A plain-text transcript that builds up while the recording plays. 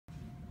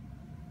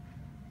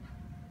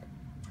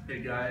Hey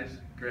guys,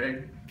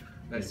 Greg,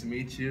 nice to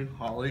meet you.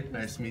 Holly,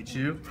 nice to meet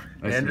you.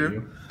 Nice Andrew. to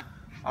meet you.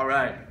 All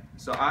right,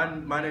 so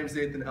my name is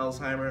Nathan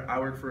Elsheimer. I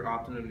work for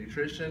Optimum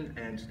Nutrition,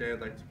 and today I'd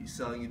like to be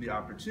selling you the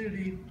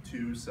opportunity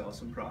to sell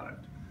some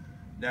product.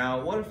 Now,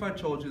 what if I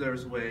told you there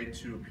was a way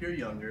to appear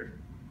younger,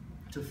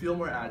 to feel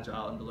more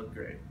agile, and to look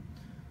great?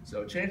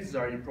 So chances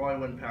are you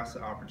probably wouldn't pass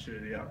the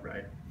opportunity up,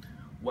 right?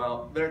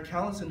 Well, there are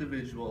countless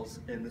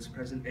individuals in this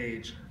present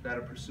age that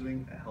are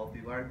pursuing a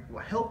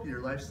healthier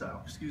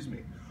lifestyle.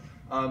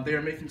 They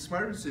are making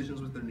smarter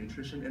decisions with their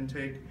nutrition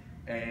intake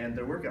and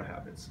their workout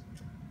habits.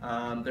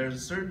 There's a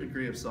certain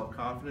degree of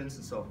self-confidence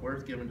and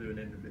self-worth given to an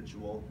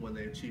individual when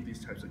they achieve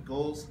these types of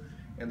goals,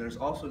 and there's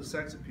also a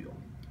sex appeal.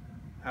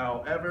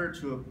 However,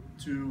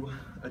 to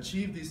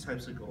achieve these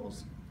types of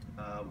goals,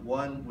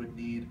 one would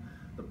need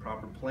the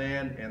proper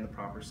plan and the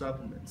proper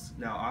supplements.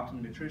 Now,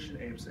 Optimum Nutrition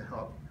aims to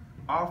help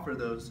offer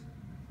those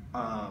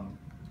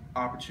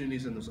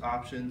opportunities and those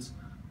options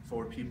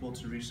for people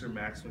to reach their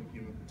maximum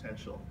human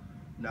potential.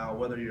 Now,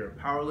 whether you're a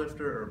powerlifter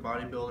or a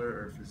bodybuilder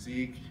or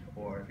physique,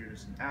 or if you're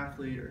just an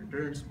athlete or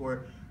endurance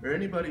sport, or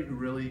anybody who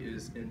really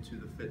is into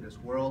the fitness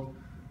world,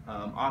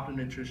 Optimum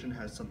Nutrition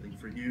has something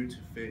for you to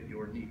fit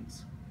your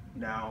needs.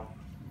 Now,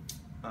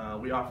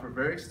 we offer a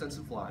very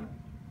extensive line,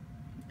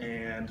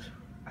 and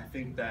I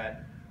think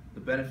that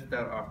the benefit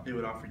that it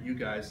would offer you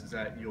guys is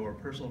that your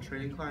personal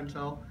training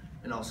clientele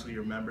and also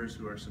your members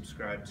who are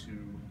subscribed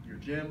to your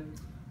gym,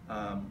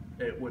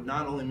 it would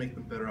not only make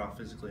them better off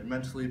physically and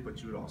mentally,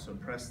 but you would also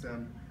impress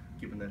them,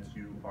 given that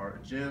you are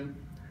a gym,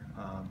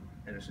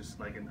 and it's just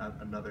like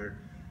another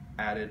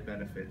added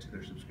benefit to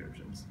their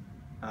subscriptions.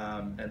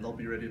 And they'll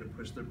be ready to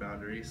push their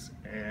boundaries,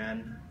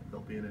 and they'll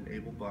be in an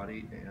able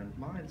body and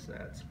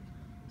mindset.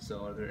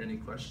 So are there any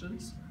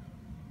questions?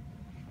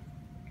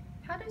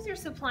 How does your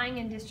supplying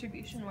and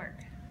distribution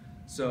work?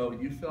 So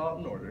you fill out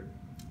an order,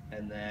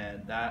 and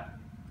then that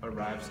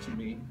arrives to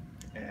me,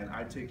 and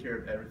I take care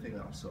of everything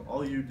else. So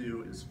all you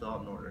do is fill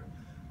out an order.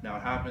 Now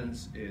what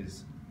happens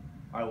is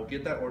I will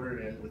get that order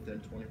in within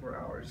 24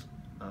 hours.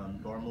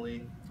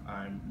 Normally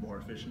I'm more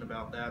efficient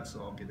about that, so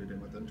I'll get it in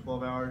within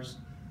 12 hours.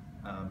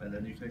 And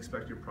then you can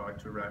expect your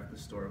product to arrive at the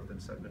store within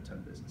 7 to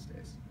 10 business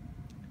days.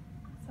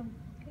 Awesome,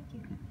 thank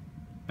you.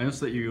 I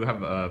noticed that you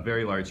have a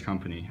very large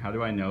company. How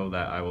do I know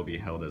that I will be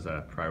held as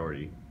a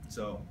priority?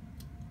 So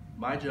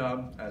my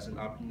job as an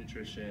Optimum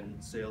Nutrition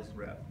sales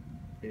rep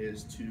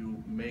is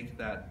to make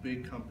that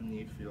big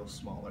company feel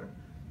smaller.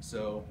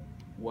 So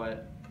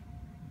what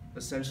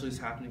essentially is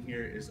happening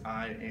here is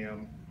I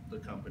am the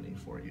company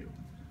for you.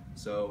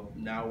 So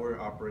now we're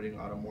operating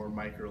on a more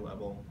micro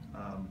level,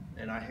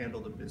 and I handle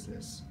the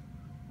business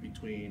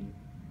between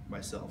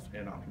myself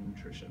and Optimum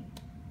Nutrition.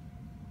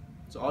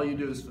 So all you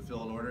do is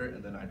fulfill an order,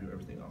 and then I do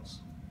everything else.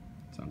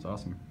 Sounds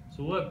awesome.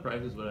 So what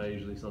prices would I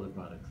usually sell the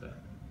products at?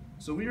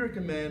 So we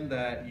recommend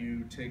that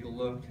you take a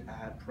look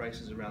at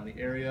prices around the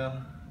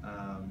area,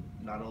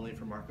 not only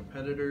from our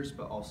competitors,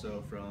 but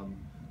also from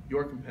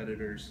your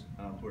competitors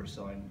who are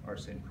selling our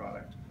same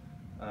product.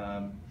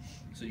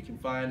 So you can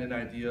find an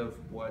idea of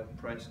what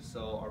price to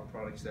sell our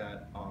products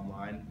at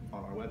online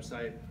on our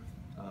website,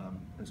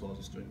 as well as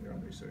just doing your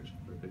own research.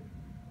 Perfect.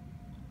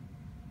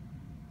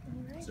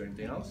 All right. Is there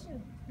anything else?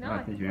 No, I I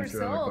think think you we're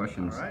answered all the sold.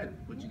 questions. All right.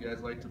 Would you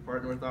guys like to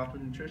partner with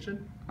Optimum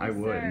Nutrition? I Yes,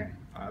 would. sir.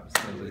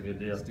 Absolutely. Sounds like a good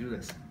deal. Let's do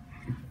this.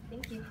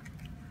 Thank you.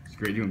 It's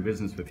great doing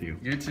business with you.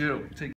 You too. Take